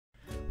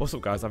What's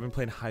up guys, I've been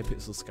playing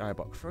Hypixel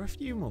Skyblock for a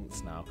few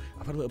months now.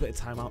 I've had a little bit of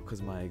time out because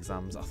of my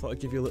exams. I thought I'd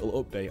give you a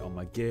little update on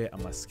my gear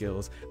and my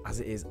skills as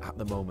it is at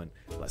the moment.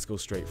 Let's go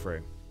straight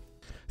through.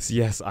 So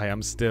yes, I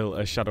am still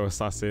a Shadow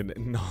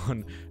Assassin.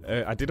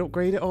 I did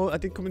upgrade it all. I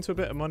did come into a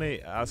bit of money,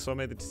 so I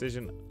made the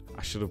decision.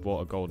 I should have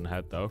bought a golden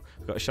head though.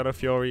 I've got a Shadow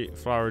Fury,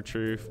 Flower of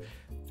Truth,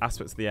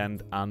 Aspects of the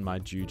End, and my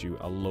Juju.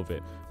 I love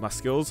it. My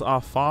skills are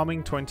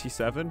Farming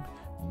 27,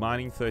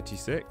 Mining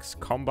 36,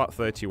 Combat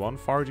 31,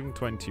 Foraging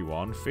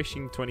 21,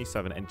 Fishing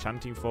 27,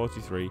 Enchanting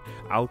 43,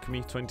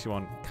 Alchemy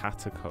 21,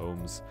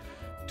 Catacombs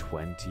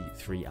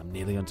 23. I'm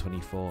nearly on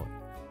 24.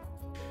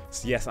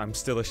 So yes, I'm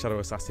still a Shadow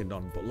Assassin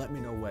but let me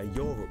know where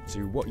you're up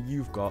to, what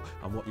you've got,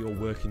 and what you're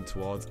working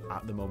towards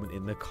at the moment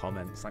in the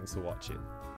comments. Thanks for watching.